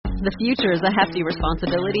The future is a hefty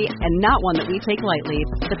responsibility and not one that we take lightly.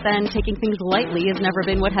 But then taking things lightly has never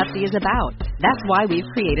been what Hefty is about. That's why we've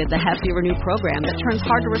created the Hefty Renew program that turns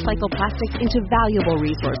hard-to-recycle plastics into valuable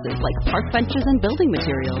resources like park benches and building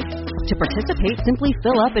materials. To participate, simply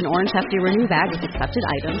fill up an orange Hefty Renew bag with accepted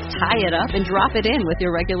items, tie it up, and drop it in with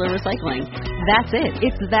your regular recycling. That's it.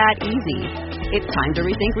 It's that easy. It's time to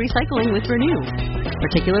rethink recycling with Renew.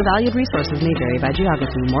 Particular valued resources may vary by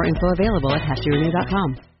geography. More info available at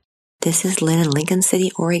heftyrenew.com. This is Lynn in Lincoln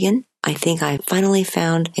City, Oregon. I think I finally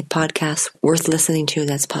found a podcast worth listening to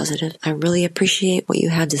that's positive. I really appreciate what you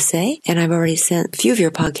have to say, and I've already sent a few of your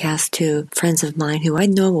podcasts to friends of mine who I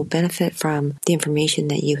know will benefit from the information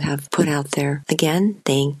that you have put out there. Again,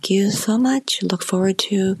 thank you so much. Look forward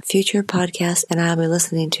to future podcasts, and I'll be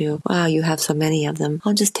listening to, wow, you have so many of them.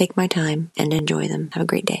 I'll just take my time and enjoy them. Have a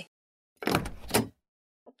great day.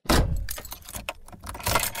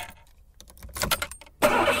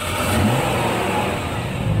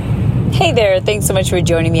 Hey there, thanks so much for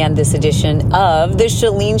joining me on this edition of The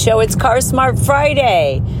Chalene Show. It's CarSmart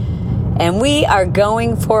Friday, and we are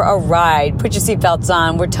going for a ride. Put your seatbelts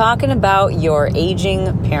on. We're talking about your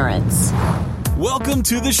aging parents. Welcome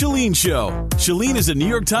to The Chalene Show. Chalene is a New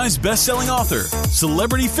York Times bestselling author,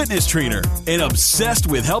 celebrity fitness trainer, and obsessed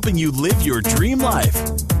with helping you live your dream life.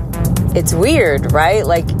 It's weird, right?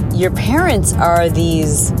 Like, your parents are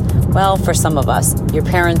these... Well, for some of us, your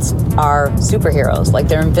parents are superheroes. Like,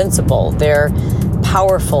 they're invincible. They're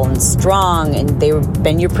powerful and strong, and they've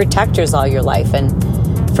been your protectors all your life. And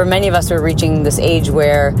for many of us, we're reaching this age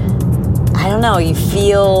where, I don't know, you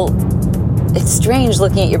feel it's strange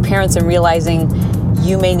looking at your parents and realizing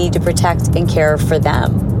you may need to protect and care for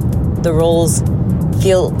them. The roles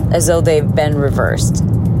feel as though they've been reversed.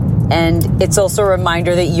 And it's also a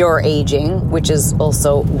reminder that you're aging, which is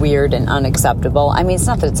also weird and unacceptable. I mean, it's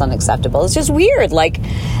not that it's unacceptable. It's just weird. Like,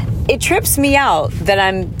 it trips me out that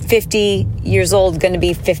I'm 50 years old, going to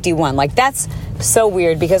be 51. Like, that's so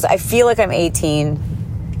weird because I feel like I'm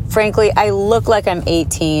 18. Frankly, I look like I'm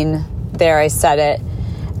 18. There, I said it.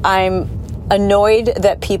 I'm annoyed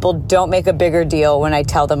that people don't make a bigger deal when I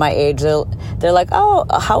tell them my age. They're like, oh,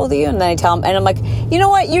 how old are you? And then I tell them, and I'm like, you know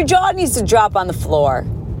what? Your jaw needs to drop on the floor.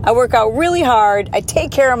 I work out really hard. I take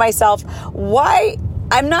care of myself. Why?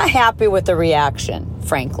 I'm not happy with the reaction,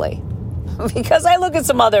 frankly. Because I look at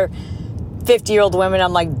some other 50-year-old women,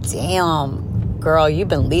 I'm like, damn, girl, you've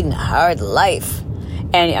been leading a hard life.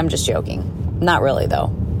 And I'm just joking. Not really, though.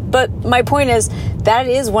 But my point is, that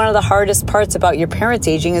is one of the hardest parts about your parents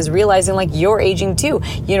aging is realizing, like, you're aging too.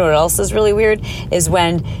 You know what else is really weird? Is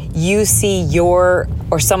when you see or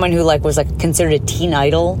someone who, like, was, like, considered a teen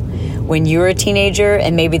idol when you were a teenager,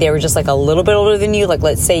 and maybe they were just, like, a little bit older than you. Like,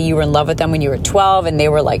 let's say you were in love with them when you were 12 and they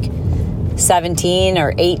were, like, 17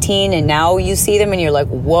 or 18, and now you see them and you're like,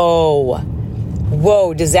 whoa,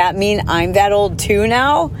 does that mean I'm that old too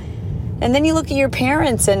now? And then you look at your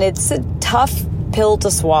parents, and it's a tough pill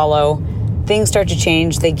to swallow. Things start to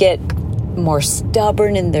change. They get more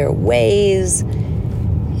stubborn in their ways,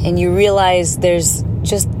 and you realize there's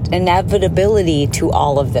just inevitability to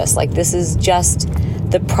all of this. Like, this is just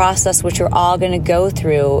the process which we're all going to go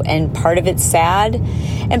through, and part of it's sad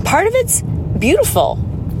and part of it's beautiful.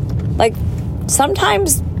 Like,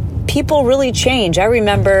 sometimes people really change. I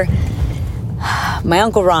remember my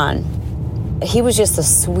Uncle Ron. He was just the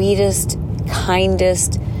sweetest,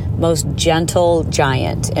 kindest, most gentle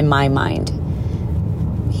giant in my mind.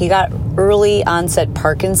 He got early onset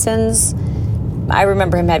Parkinson's. I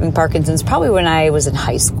remember him having Parkinson's probably when I was in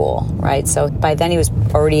high school, right? So by then he was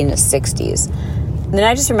already in his 60s. And then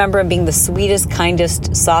I just remember him being the sweetest,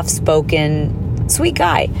 kindest, soft-spoken, sweet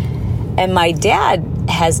guy. And my dad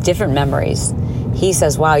has different memories. He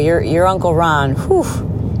says, wow, your Uncle Ron,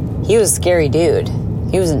 he was a scary dude.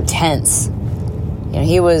 He was intense. You know,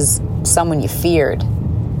 he was someone you feared.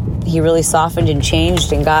 He really softened and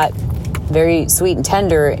changed and got very sweet and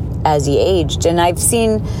tender as he aged. And I've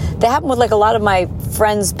seen that happen with, like, a lot of my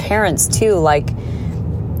friends' parents too. Like,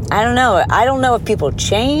 I don't know if people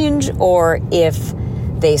change or if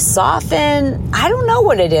they soften. I don't know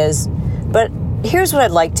what it is, but here's what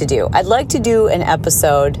I'd like to do. I'd like to do an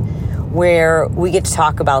episode where we get to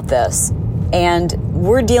talk about this. And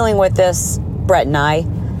we're dealing with this, Brett and I.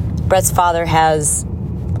 Brett's father has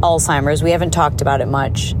Alzheimer's. We haven't talked about it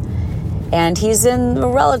much. And he's in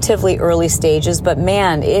relatively early stages, but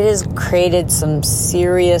man, it has created some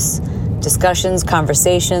serious discussions,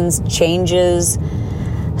 conversations, changes,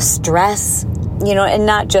 stress, you know, and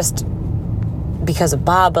not just because of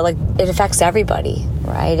Bob, but like it affects everybody,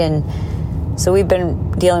 right? And so we've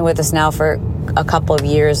been dealing with this now for a couple of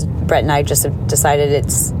years, Brett and I just have decided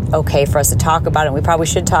it's okay for us to talk about it. And we probably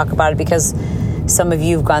should talk about it because some of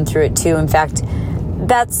you have gone through it too. In fact,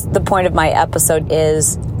 that's the point of my episode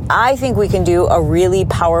is I think we can do a really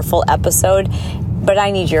powerful episode, but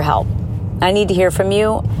I need your help. I need to hear from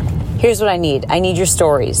you. Here's what I need. I need your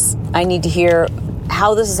stories. I need to hear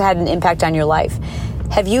how this has had an impact on your life.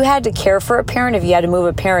 Have you had to care for a parent? Have you had to move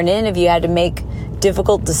a parent in? Have you had to make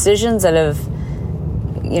difficult decisions that have,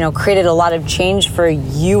 created a lot of change for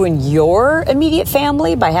you and your immediate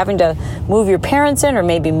family by having to move your parents in or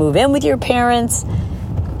maybe move in with your parents?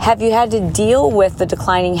 Have you had to deal with the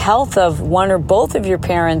declining health of one or both of your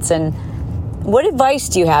parents? And what advice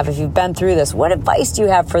do you have if you've been through this? What advice do you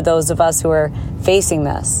have for those of us who are facing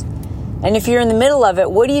this? And if you're in the middle of it,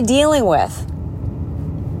 what are you dealing with?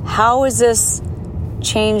 How has this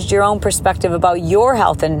changed your own perspective about your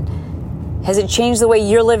health? And has it changed the way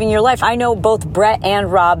you're living your life? I know both Brett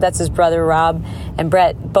and Rob, that's his brother Rob, and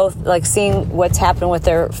Brett, both seeing what's happened with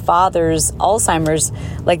their father's Alzheimer's,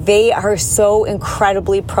 they are so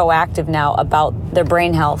incredibly proactive now about their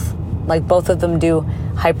brain health. Both of them do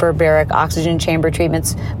hyperbaric oxygen chamber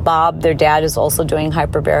treatments. Bob, their dad, is also doing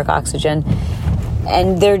hyperbaric oxygen.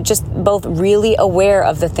 And they're just both really aware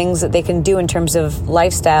of the things that they can do in terms of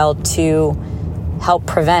lifestyle to help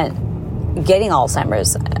prevent getting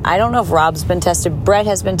Alzheimer's. I don't know if Rob's been tested. Brett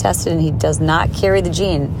has been tested, and he does not carry the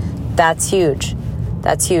gene. That's huge.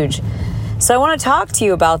 That's huge. So I want to talk to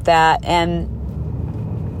you about that and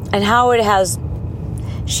how it has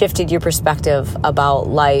shifted your perspective about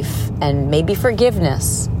life and maybe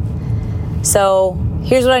forgiveness. So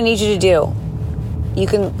here's what I need you to do. You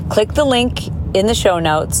can click the link in the show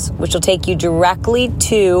notes, which will take you directly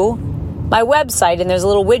to my website, and there's a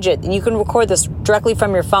little widget, and you can record this directly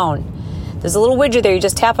from your phone. There's a little widget there. You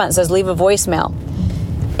just tap on it. It says leave a voicemail.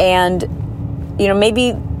 And,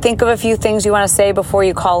 maybe think of a few things you want to say before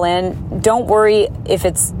you call in. Don't worry if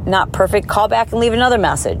it's not perfect. Call back and leave another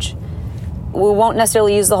message. We won't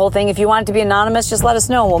necessarily use the whole thing. If you want it to be anonymous, just let us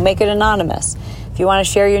know. We'll make it anonymous. If you want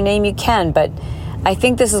to share your name, you can. But I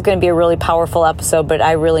think this is going to be a really powerful episode, but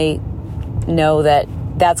I really know that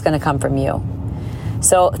that's going to come from you.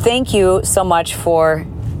 So thank you so much for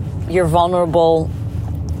your vulnerable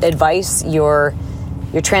advice, your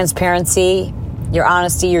transparency, your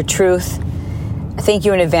honesty, your truth. Thank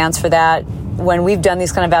you in advance for that. When we've done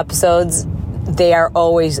these kind of episodes, they are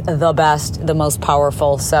always the best, the most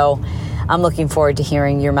powerful. So I'm looking forward to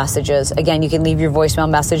hearing your messages. Again, you can leave your voicemail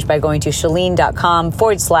message by going to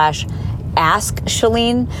Chalene.com/Ask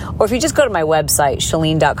Chalene. Or if you just go to my website,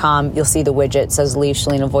 Chalene.com, you'll see the widget. It says leave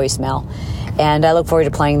Chalene a voicemail. And I look forward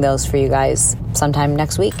to playing those for you guys sometime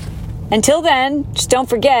next week. Until then, just don't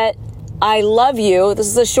forget, I love you. This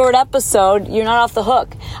is a short episode. You're not off the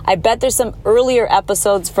hook. I bet there's some earlier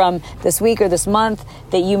episodes from this week or this month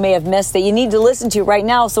that you may have missed that you need to listen to right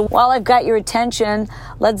now. So while I've got your attention,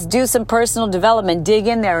 let's do some personal development. Dig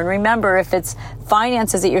in there. And remember, if it's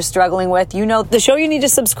finances that you're struggling with, the show you need to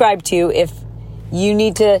subscribe to if you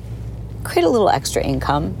need to create a little extra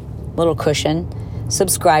income, a little cushion.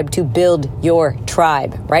 Subscribe to Build Your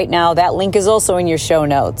Tribe. Right now, that link is also in your show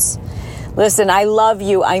notes. Listen, I love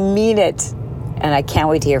you. I mean it. And I can't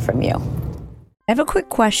wait to hear from you. I have a quick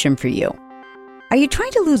question for you. Are you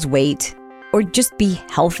trying to lose weight or just be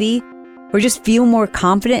healthy or just feel more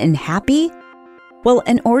confident and happy? Well,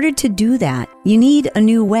 in order to do that, you need a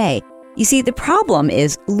new way. You see, the problem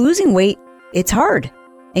is losing weight, it's hard.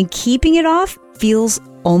 And keeping it off feels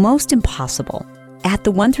almost impossible. At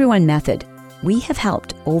the 131 Method, we have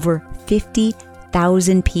helped over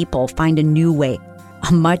 50,000 people find a new way,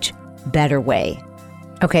 a much better way.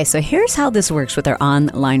 Okay, so here's how this works with our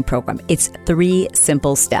online program. It's 3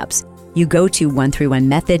 simple steps. You go to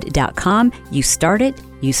 131method.com, you start it,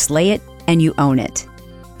 you slay it, and you own it.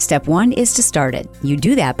 Step 1 is to start it. You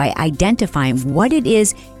do that by identifying what it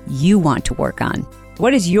is you want to work on.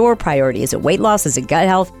 What is your priority? Is it weight loss? Is it gut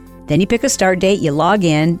health? Then you pick a start date, you log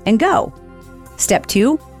in, and go. Step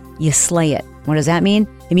 2, you slay it. What does that mean?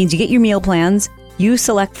 It means you get your meal plans. You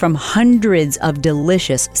select from hundreds of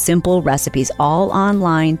delicious, simple recipes, all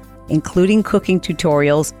online, including cooking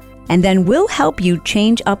tutorials, and then we'll help you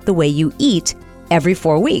change up the way you eat every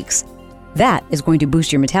 4 weeks. That is going to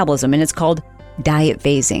boost your metabolism, and it's called diet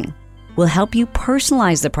phasing. We'll help you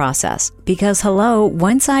personalize the process because,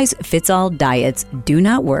 one-size-fits-all diets do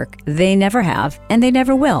not work. They never have, and they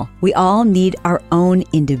never will. We all need our own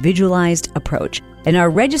individualized approach. And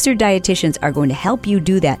our registered dietitians are going to help you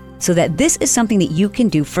do that so that this is something that you can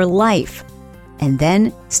do for life. And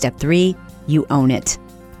then step 3, you own it.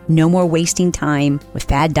 No more wasting time with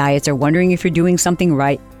fad diets or wondering if you're doing something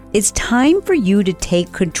right. It's time for you to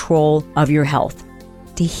take control of your health,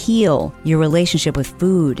 to heal your relationship with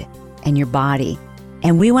food and your body.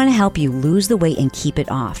 And we want to help you lose the weight and keep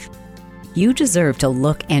it off. You deserve to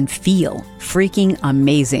look and feel freaking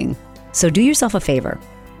amazing. So do yourself a favor.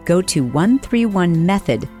 Go to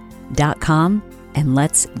 131method.com and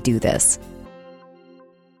let's do this.